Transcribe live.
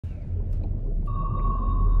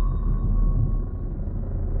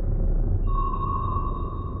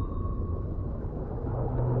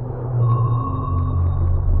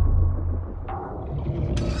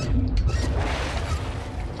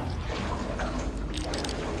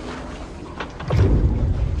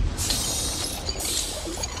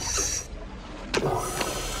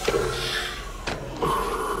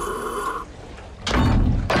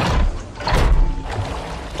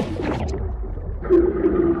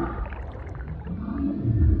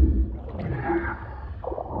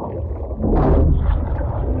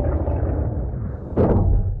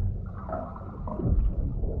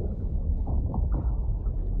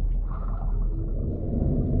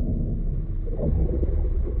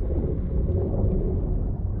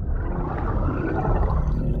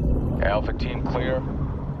Alpha team clear.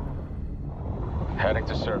 Heading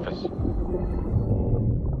to surface.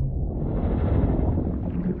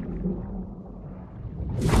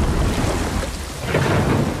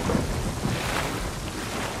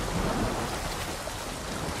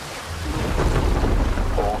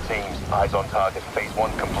 All teams, eyes on target. Phase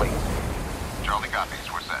 1 complete. Charlie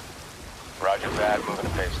copies. We're set. Roger that. Moving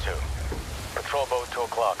to phase 2. Patrol boat 2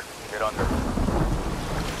 o'clock. Get under.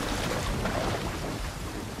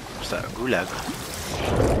 What's that? Gulag.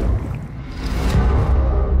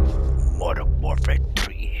 Modern Warfare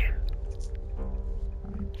 3.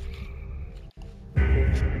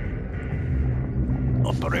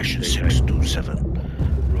 Operation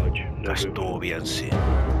 627. Roger. Pastor bien, sí.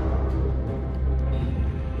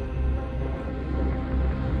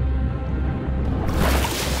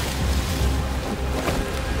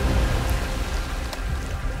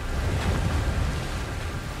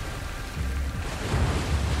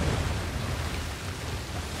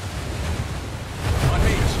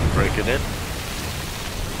 Breaking in.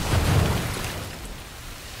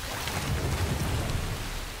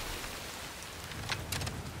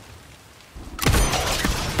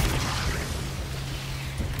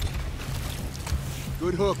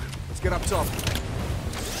 Good hook. Let's get up top.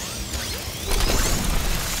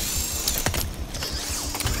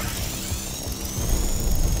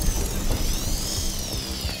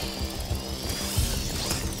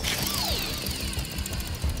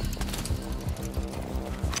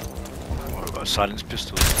 Oh, I've got a silence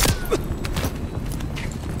pistol.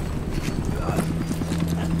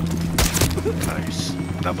 Nice.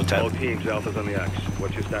 Double tap. All teams, Alpha's on the axe.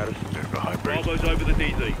 What's your status? Bit of a hybrid. Bravo's over the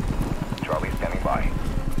DZ. Charlie standing by.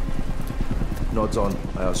 Nods on.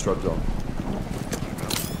 Shrugged on.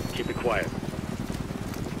 Keep it quiet.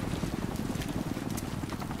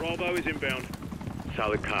 Bravo is inbound.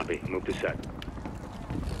 Solid copy. Move to set.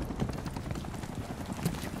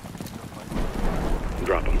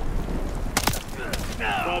 Drop him.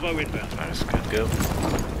 Bravo inbound. Nice, good go.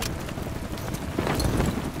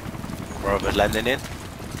 Bravo's landing in.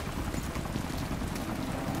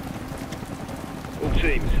 All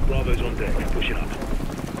teams, Bravo's on deck. Pushing up.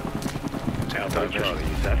 Alpha and Charlie,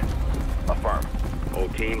 you set? Affirm. All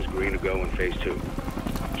teams, green to go in phase 2.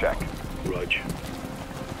 Check. Roger.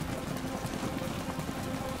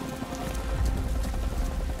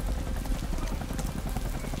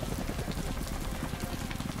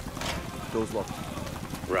 Doors locked.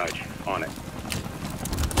 Raj, on it.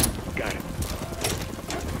 Got it.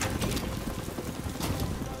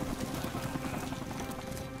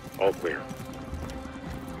 All clear.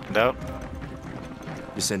 No.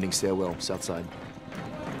 Descending stairwell, south side.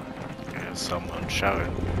 Yeah, someone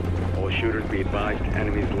shouting. All shooters be advised,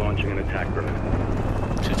 enemies launching an attack grenade.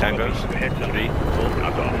 2 tangos. Heads up. 3.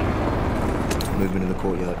 Knock off. Movement in the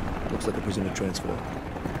courtyard. Looks like a prisoner transfer.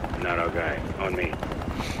 Not our guy. On me.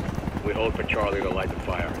 We hold for Charlie to light the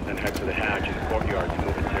fire, then head to the hatch in the courtyard to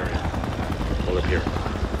move interior. Hold it here.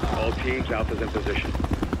 All teams, Alpha's in position.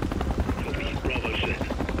 Copy. Bravo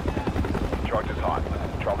set. Charge is hot.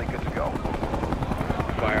 Charlie good to go.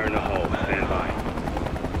 Fire in the hole. Stand by.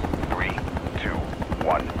 3, 2,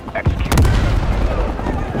 1. Execute.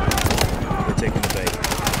 We're taking the bait.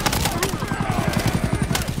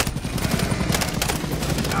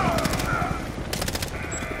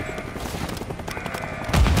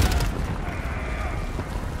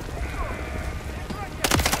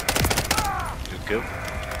 Good go.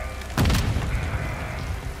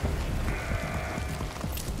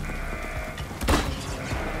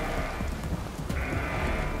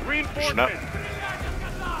 Pushing up.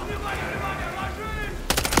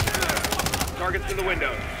 Targets in the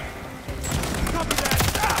windows.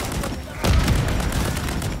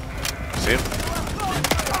 See him?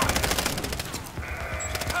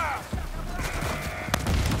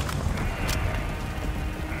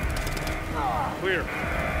 Clear.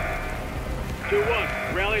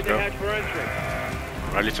 2-1. Rally the Go. hatch for entry.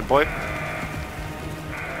 Rally to boy.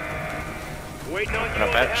 Waiting on you Open on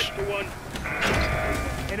up the hatch. hatch for 1.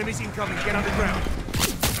 Enemies incoming. Get underground.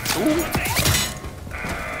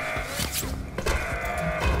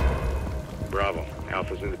 Bravo.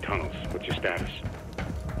 Alpha's in the tunnels. What's your status?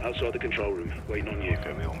 Outside the control room. Waiting on you.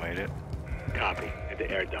 Okay, we all made it. Copy. At the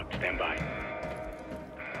air duct. Stand by.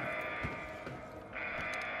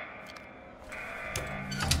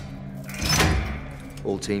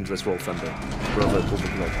 All teams, let's roll thunder. Bravo, pull the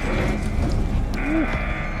plug.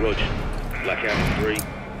 Roger. Blackout in 3,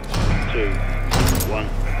 2, 1.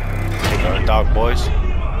 Going dark, boys.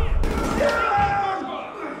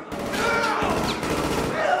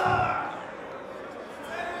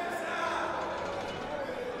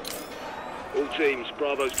 teams,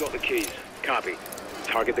 Bravo's got the keys. Copy.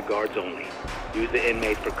 Target the guards only. Use the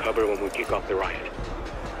inmates for cover when we kick off the riot.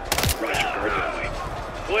 Roger, guards only.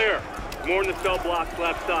 Clear. More in the cell blocks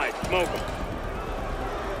left side. Smoke them.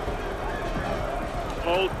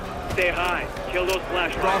 Hold. Stay high. Kill those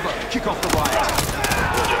flash Bravo, rifles. kick off the riot.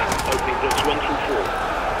 Roger. Opening blocks 1 through 4.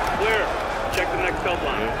 Clear. Check the next cell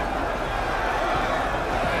block.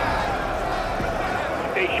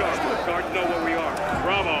 Stay sharp. Guards know where we are.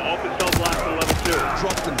 Bravo, open cell blocks on level 2.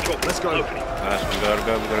 Drop them. Let's go. Opening. Nice, we gotta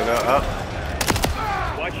go, Up.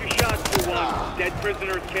 Watch your shots, 2-1. Dead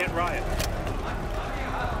prisoners can't riot.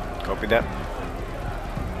 Copy that.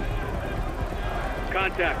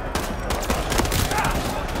 Contact.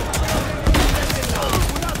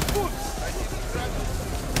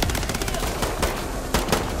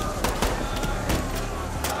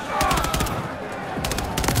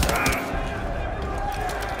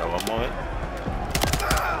 One moment.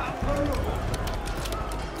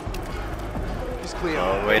 It's clear.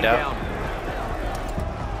 Oh, way down.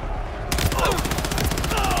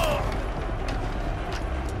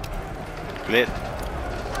 Clear.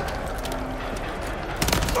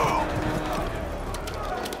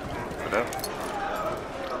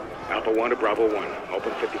 Alpha 1 to Bravo 1.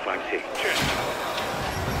 Open 55C.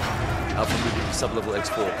 Alpha moving to sub-level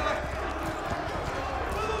X4.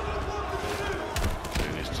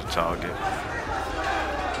 Finish the target.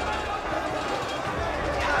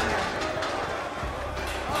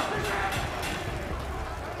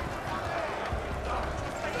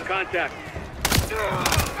 Contact.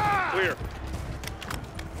 Clear.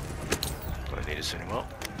 Don't need this anymore.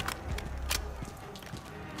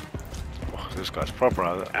 Oh, this guy's proper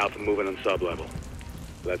out there. Alpha moving on sub-level.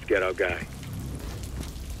 Let's get our guy.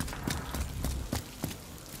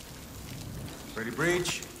 Ready,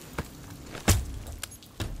 breach.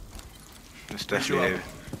 It's definitely a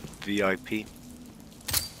VIP.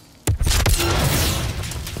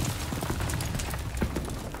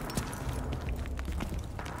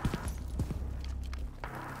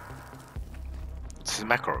 This is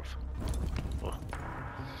Makarov. Oh,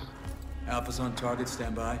 Alpha's on target,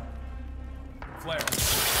 stand by. Flare.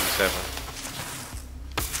 7.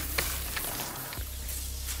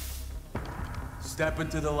 Step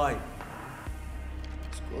into the light.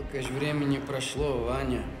 Сколько ж времени прошло,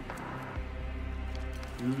 Ваня?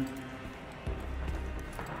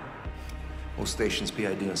 All stations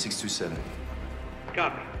PID on 627.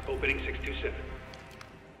 Copy. Opening 627.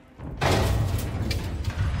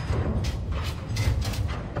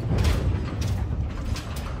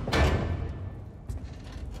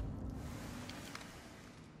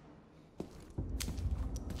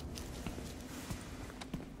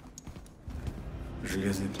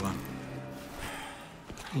 Железный план.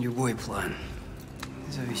 Любой план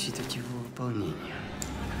зависит от его выполнения.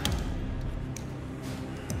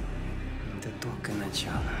 Это только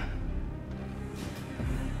начало.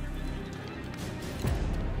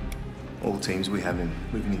 All teams, we have him.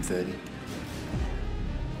 Moving in 30.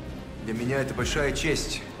 Для меня это большая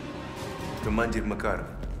честь. Командир Макаров.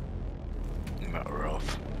 Makarov.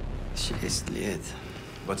 6 лет.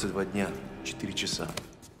 22 дня, 4 часа.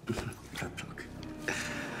 Браток.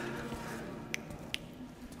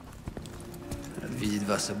 Рад видеть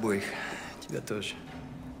вас обоих. Тебя тоже.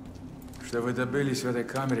 Что вы добились в этой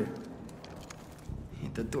камере?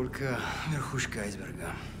 Это только верхушка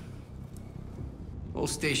айсберга. All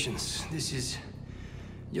stations, this is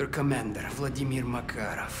your commander, Vladimir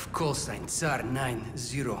Makarov. Call sign Tsar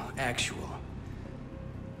 90 actual.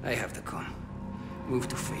 I have the com. Move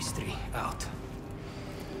to phase 3. Out.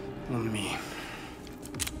 On me.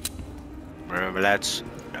 Remember, lads,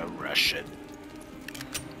 no Russian.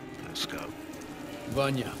 Let's go.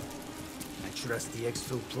 Vanya, I trust the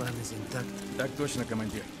exfil plan is intact. Так точно,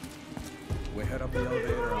 командир. We head up the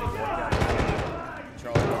elevator and walk out.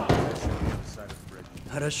 Charlie, on the side of the bridge.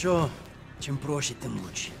 Хорошо. Чем проще, тем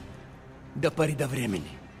лучше. До поры до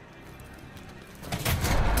времени.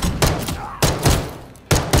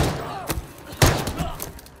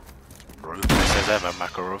 Ruthless as ever,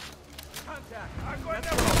 Makarov.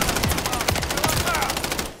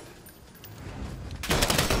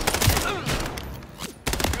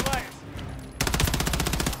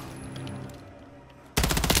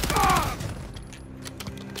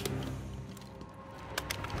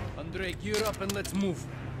 Andrei, gear up and let's move.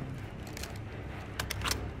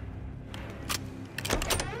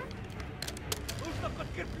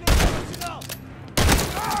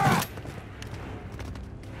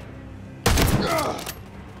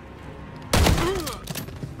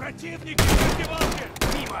 Противник в раздевалке!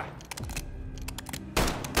 Мимо!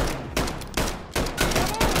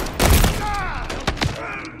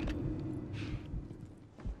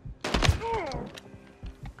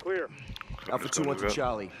 Alpha 2-1 to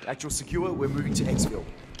Charlie. Actual secure, we're moving to Xville.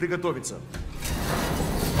 Приготовиться.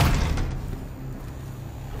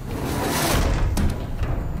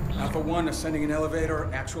 Alpha 1 ascending an elevator,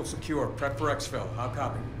 actual secure. Prep for exfil. How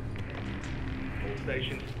copy? All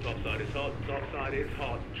stations, topside is hot, topside is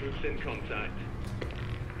hot. Troops in contact.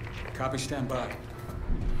 Copy, stand by.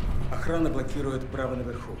 Охрана блокирует право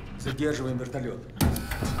наверху. Задерживаем вертолет.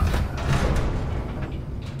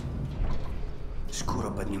 Скоро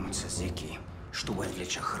поднимутся зэки, чтобы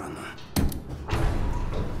отвлечь охрану.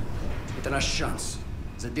 Это наш шанс.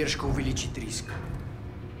 Задержка увеличит риск.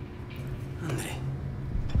 Андрей,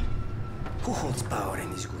 who holds power in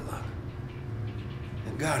this gulag?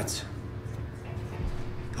 The guards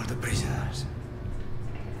or the prisoners?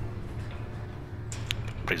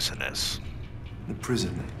 Prisoners. The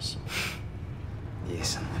prisoners.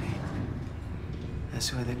 Yes, Андрей.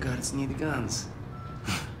 That's why the guards need guns.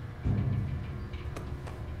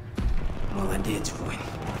 Молодец, воин.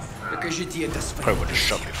 Покажите это своим. Probably would have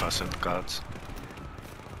shot me if I sent the guards.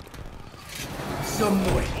 За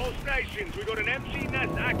мной. All stations, we got an MC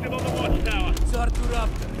nest active on the watchtower. Zartu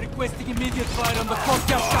Raptor, requesting immediate fire on the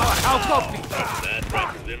cocktail tower. How copy? That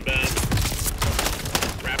Raptor's inbound.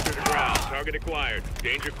 Raptor to ground. Target acquired.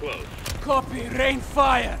 Danger close. Copy, rain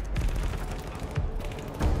fire.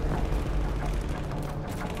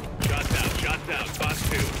 Shots out. Boss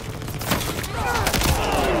 2.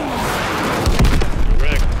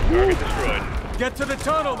 Correct. Target destroyed. Get to the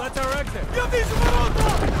tunnel, that's our exit. Shoot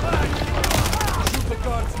the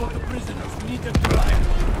guards, not the prisoners. We need them to riot.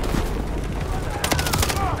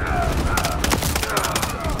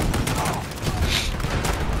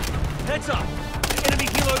 Heads up! The enemy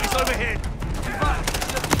helo is overhead. Ivan, you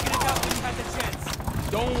should have taken it out when you had the chance.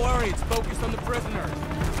 Don't worry, it's focused on the prisoners.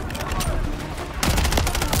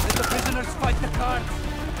 Let the prisoners fight the guards.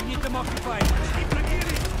 We need them occupied.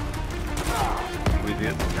 We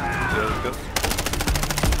did. Let's go.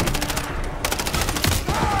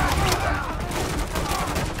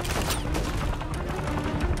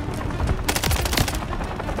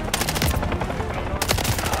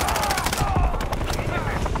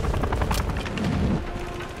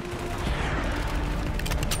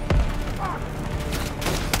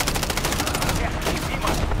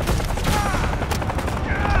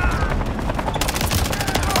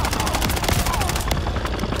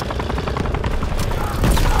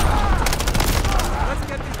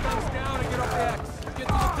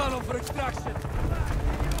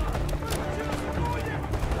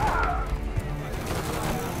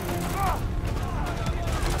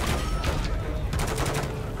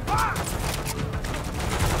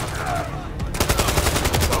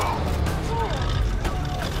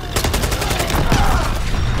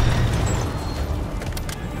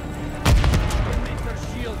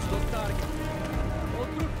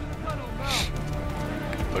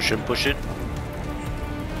 Push it.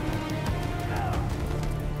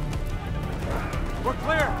 We're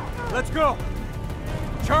clear. Let's go.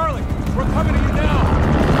 Charlie, we're coming to you now.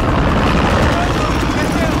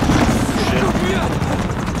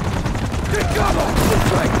 Get down.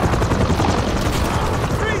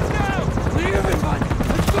 Freeze down. Clear everybody.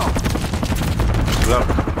 Let's go.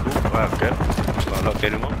 Okay. Well, not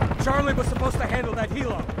anymore. Charlie was supposed to handle that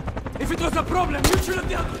helo. If it was a problem, you should have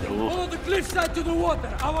dealt with it. Follow the cliffside to the water.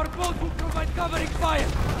 Our boat will provide covering fire.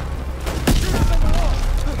 Shoot up on the wall.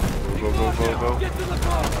 Go. Get to the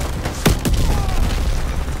boat.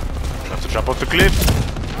 Have to jump off the cliff.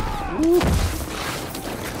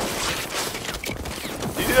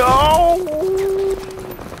 Yo!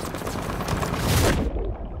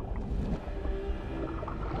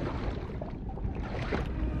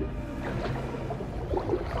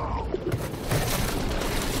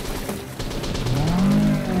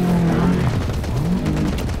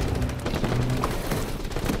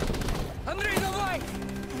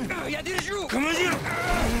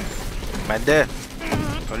 Man there.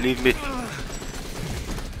 Don't leave me.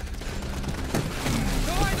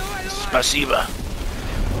 Спасибо.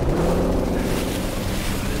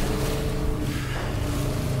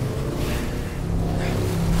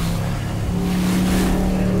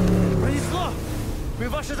 Пронесло! Мы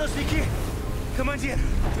ваши должники, командир!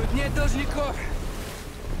 Тут нет должников.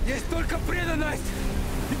 Есть только преданность!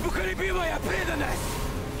 Непоколебимая преданность!